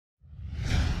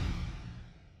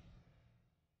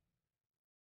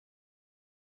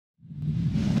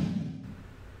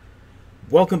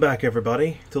Welcome back,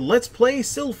 everybody, to Let's Play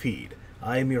Silpheed.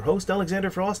 I am your host, Alexander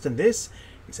Frost, and this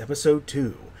is episode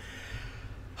 2.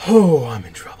 Oh, I'm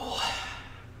in trouble.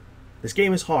 This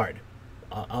game is hard.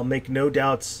 I'll make no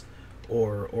doubts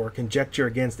or conjecture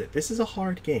against it. This is a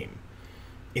hard game.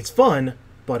 It's fun,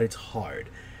 but it's hard.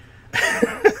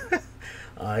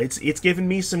 It's given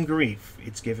me some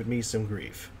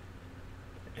grief.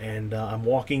 And I'm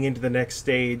walking into the next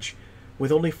stage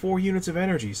with only 4 units of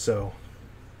energy, so...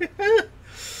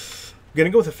 We're going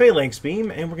to go with the Phalanx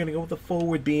Beam, and we're going to go with the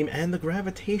Forward Beam and the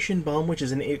Gravitation Bomb, which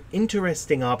is an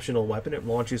interesting optional weapon. It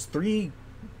launches 4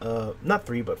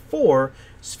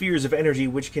 spheres of energy,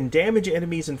 which can damage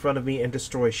enemies in front of me and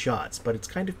destroy shots, but it's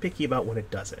kind of picky about when it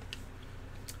does it.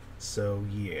 So,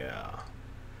 yeah.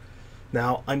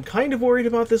 Now, I'm kind of worried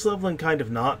about this level and kind of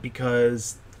not,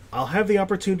 because I'll have the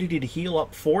opportunity to heal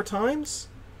up 4 times,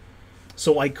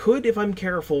 so I could, if I'm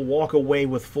careful, walk away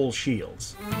with full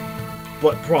shields.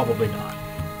 But probably not.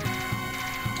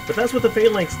 But that's what the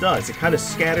Phalanx does. It kind of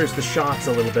scatters the shots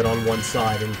a little bit on one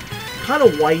side and kind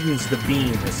of widens the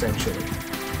beam, essentially,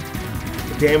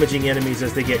 damaging enemies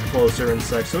as they get closer and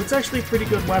such. So it's actually a pretty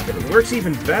good weapon. It works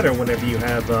even better whenever you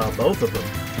have both of them,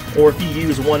 or if you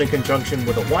use one in conjunction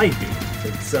with a wide beam.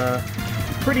 It's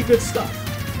pretty good stuff.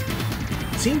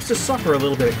 It seems to suffer a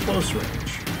little bit at close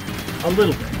range. A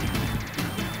little bit.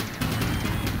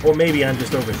 Or maybe I'm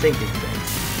just overthinking things.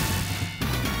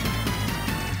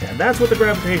 And that's what the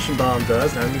Gravitation Bomb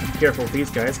does. Now I need to be careful with these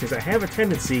guys, because I have a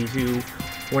tendency to,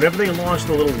 whenever they launch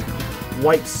the little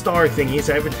white star thingies,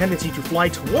 I have a tendency to fly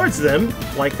towards them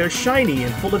like they're shiny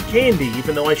and full of candy,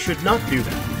 even though I should not do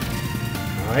that.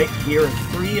 Alright, here are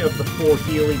 3 of the 4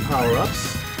 healing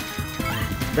power-ups.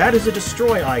 That is a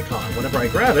destroy icon. Whenever I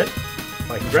grab it, if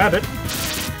I can grab it,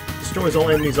 destroys all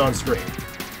enemies on screen.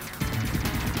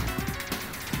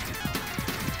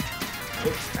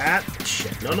 Ah,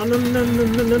 shit. No. I'm in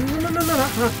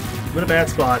a bad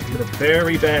spot. I'm in a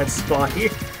very bad spot here.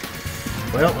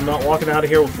 Well, I'm not walking out of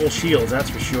here with full shields,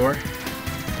 that's for sure.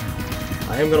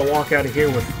 I am going to walk out of here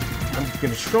with... I'm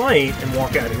going to try and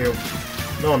walk out of here...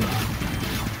 No, I'm not.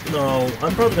 No,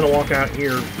 I'm probably going to walk out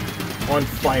here on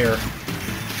fire.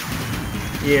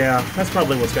 Yeah, that's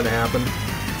probably what's going to happen.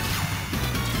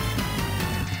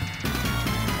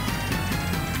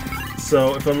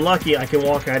 So, if I'm lucky, I can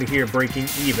walk out of here breaking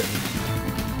even.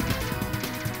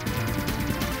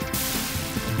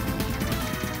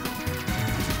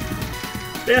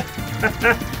 Blow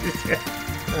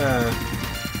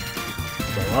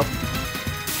up.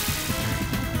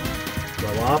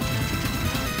 Blow up.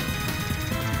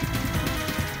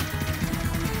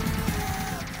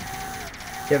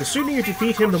 Yeah, the sooner you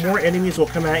defeat him, the more enemies will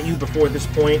come at you before this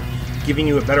point, giving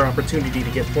you a better opportunity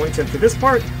to get points. And for this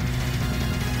part,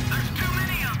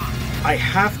 I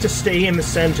have to stay in the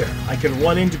center. I can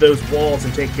run into those walls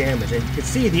and take damage. And you can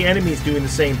see the enemies doing the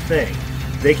same thing.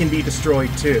 They can be destroyed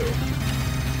too.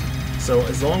 So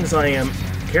as long as I am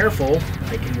careful,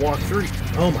 I can walk through.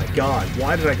 Oh my god,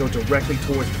 why did I go directly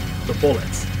towards the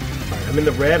bullets? Alright, I'm in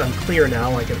the red. I'm clear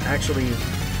now. I can actually...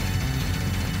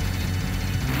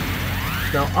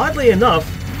 Now, oddly enough,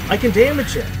 I can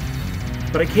damage him.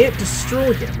 But I can't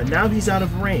destroy him. And now he's out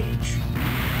of range.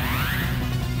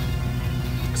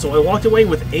 So I walked away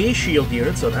with a shield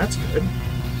unit, so that's good.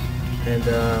 And,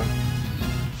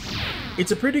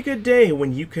 it's a pretty good day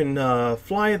when you can,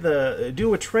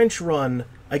 do a trench run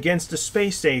against a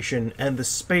space station, and the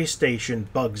space station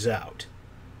bugs out.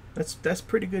 That's a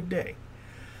pretty good day.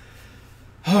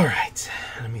 Alright,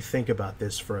 let me think about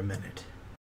this for a minute.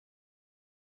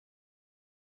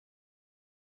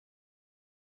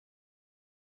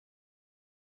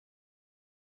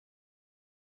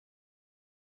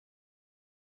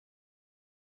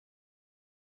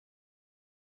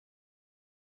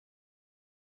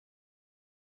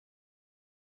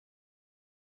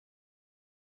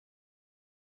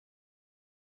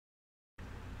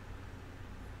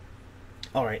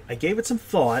 Alright, I gave it some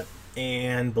thought,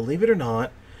 and believe it or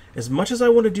not, as much as I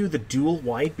want to do the dual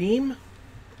wide beam,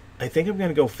 I think I'm going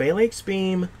to go Phalanx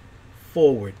Beam,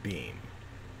 Forward Beam,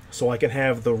 so I can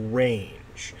have the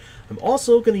range. I'm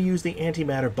also going to use the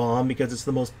Antimatter Bomb because it's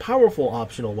the most powerful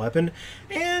optional weapon,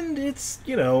 and it's,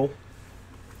 you know,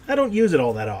 I don't use it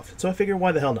all that often, so I figure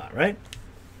why the hell not, right?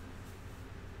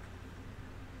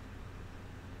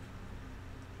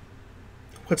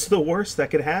 What's the worst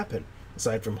that could happen?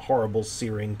 Aside from horrible,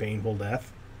 searing, painful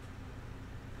death.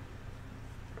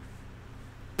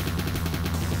 If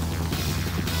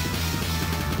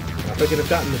I could have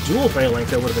gotten the dual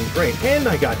Phalanx, that would have been great. And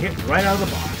I got hit right out of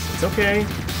the box. It's okay.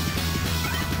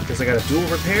 Because I got a dual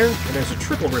repair, and there's a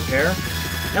triple repair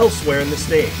elsewhere in the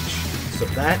stage. so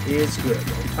that is good.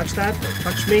 Don't touch that. Don't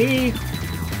touch me.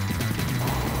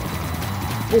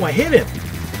 Oh, I hit him.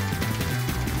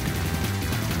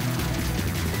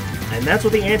 And that's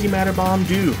what the antimatter bomb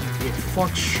do. It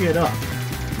fucks shit up.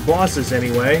 Bosses,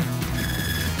 anyway.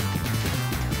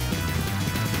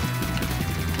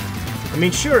 I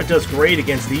mean, sure, it does great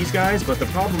against these guys, but the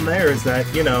problem there is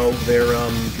that, you know, they're,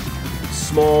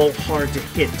 small,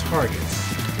 hard-to-hit targets.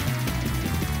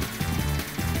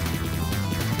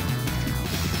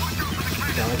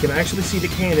 Now, I can actually see the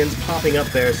cannons popping up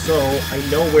there, so I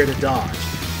know where to dodge.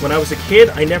 When I was a kid,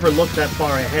 I never looked that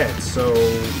far ahead, so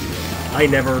I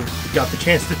never got the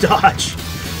chance to dodge.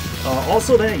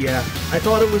 Also that, yeah, I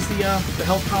thought it was the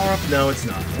health power-up. No, it's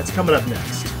not. That's coming up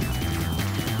next.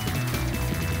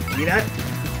 See that?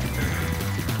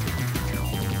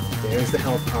 There's the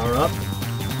health power-up.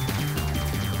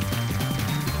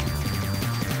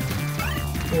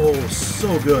 Oh,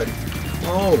 so good.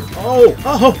 Oh!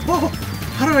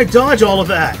 How did I dodge all of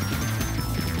that?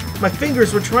 My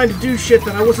fingers were trying to do shit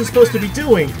that I wasn't supposed to be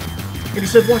doing. And he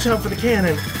said, watch out for the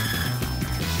cannon.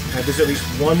 Alright, there's at least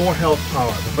one more health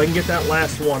power-up. If I can get that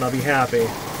last one, I'll be happy.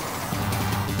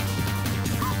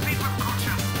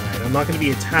 Alright, I'm not going to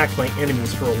be attacked by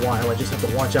enemies for a while. I just have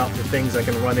to watch out for things I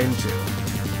can run into.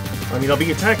 I mean, I'll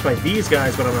be attacked by these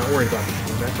guys, but I'm not worried about them.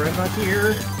 Is that right about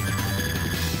here?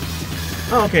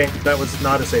 Oh, okay. That was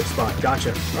not a safe spot.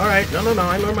 Gotcha. Alright, no,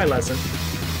 I learned my lesson.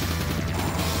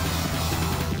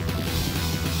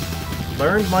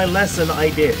 Learned my lesson, I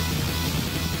did.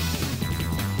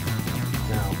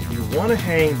 Now, you want to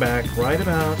hang back right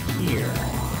about here.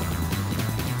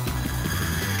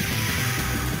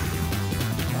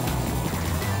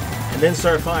 And then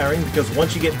start firing, because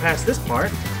once you get past this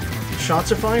part,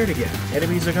 shots are fired again.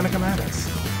 Enemies are going to come at us.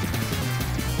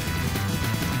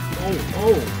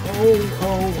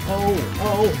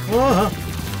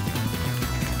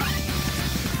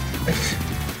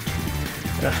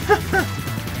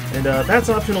 And that's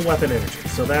optional weapon energy,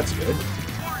 so that's good.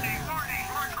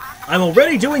 I'm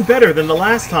already doing better than the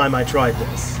last time I tried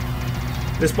this.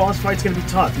 This boss fight's going to be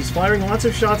tough. He's firing lots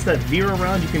of shots that veer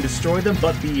around, you can destroy them,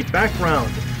 but the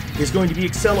background is going to be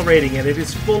accelerating, and it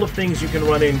is full of things you can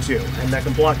run into, and that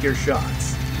can block your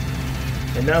shots.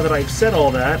 And now that I've said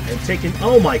all that, and taken...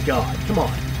 Oh my god, come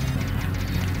on.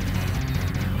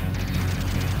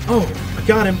 Oh, I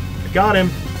got him. I got him.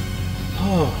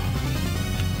 Oh.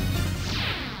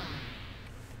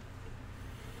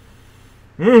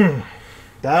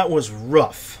 That was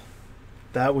rough.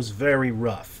 That was very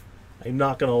rough. I'm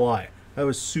not gonna lie. That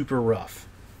was super rough.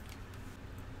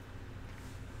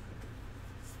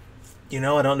 You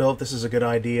know, I don't know if this is a good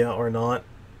idea or not.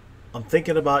 I'm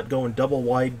thinking about going double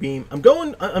wide beam. I'm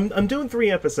doing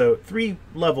three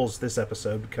levels this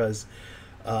episode because,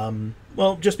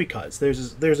 well, just because.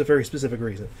 There's a very specific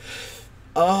reason.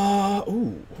 I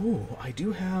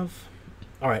do have...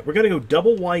 Alright, we're gonna go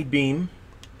double wide beam.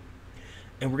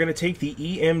 And we're going to take the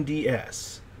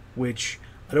EMDS, which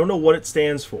I don't know what it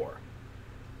stands for.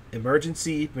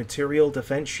 Emergency Material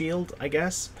Defense Shield, I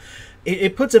guess.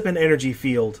 It puts up an energy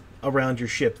field around your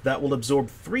ship that will absorb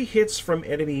 3 hits from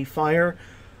enemy fire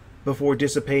before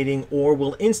dissipating, or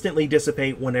will instantly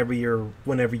dissipate whenever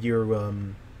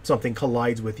something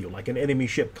collides with you, like an enemy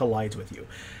ship collides with you.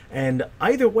 And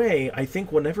either way, I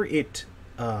think whenever it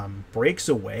breaks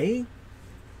away,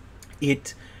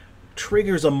 it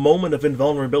triggers a moment of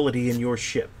invulnerability in your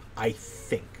ship, I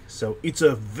think. So it's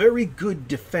a very good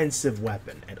defensive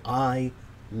weapon, and I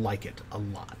like it a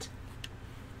lot.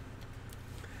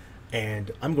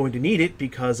 And I'm going to need it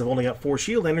because I've only got 4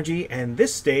 shield energy, and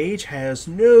this stage has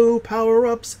no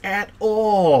power-ups at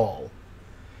all.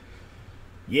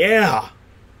 Yeah!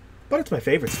 But it's my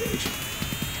favorite stage.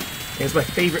 And it's my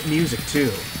favorite music,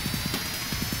 too.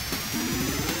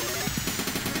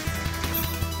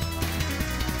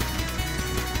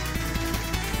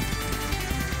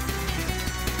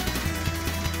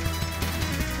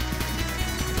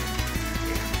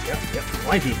 Yep,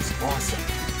 wide beam's awesome.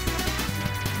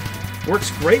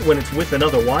 Works great when it's with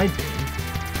another wide beam.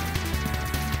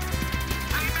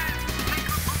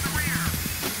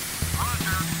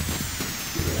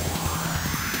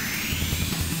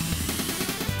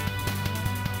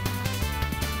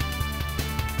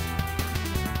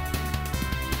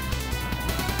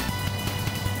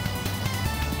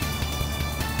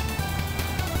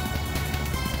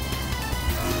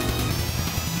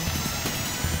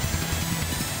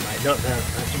 No, I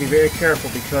have to be very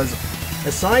careful because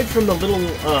aside from the little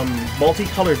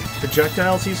multicolored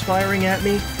projectiles he's firing at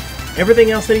me,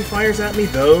 everything else that he fires at me,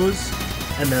 those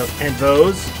and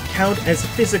those, count as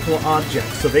physical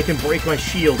objects, so they can break my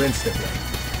shield instantly.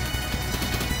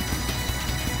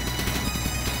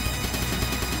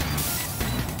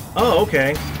 Oh,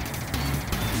 okay.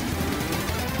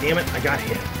 Damn it, I got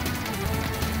hit.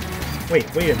 Wait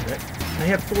a minute. I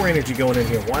have 4 energy going in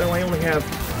here. Why do I only have...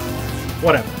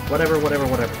 Whatever.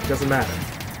 It doesn't matter.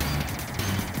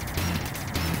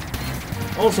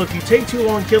 Also, if you take too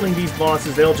long killing these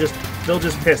bosses, they'll just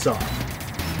piss off.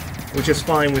 Which is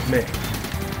fine with me.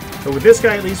 But with this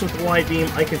guy, at least with the wide beam,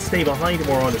 I can stay behind him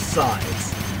or on his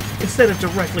sides, instead of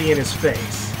directly in his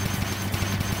face.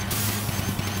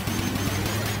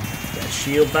 That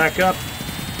shield back up.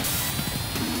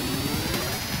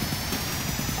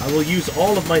 I will use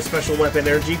all of my special weapon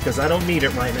energy, because I don't need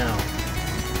it right now.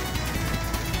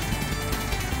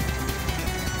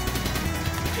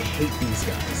 I hate these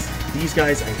guys. These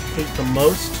guys I hate the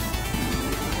most.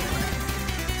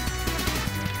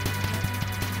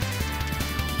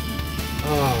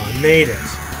 Oh, I made it.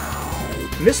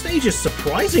 And this stage is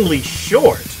surprisingly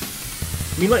short.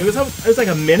 I mean, like, it was like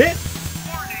a minute?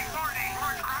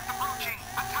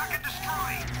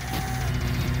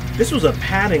 This was a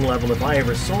padding level if I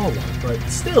ever saw one, but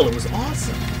still, it was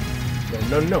awesome.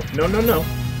 No.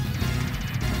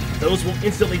 Those will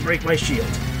instantly break my shield.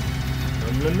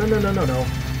 No.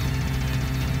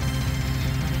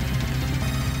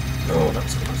 Oh, that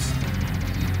was close.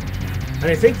 And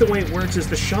I think the way it works is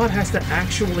the shot has to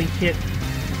actually hit...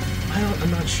 I'm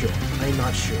not sure.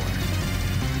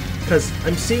 Because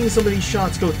I'm seeing some of these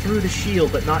shots go through the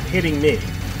shield but not hitting me.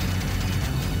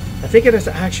 I think it has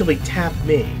to actually tap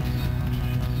me.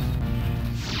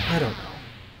 I don't know.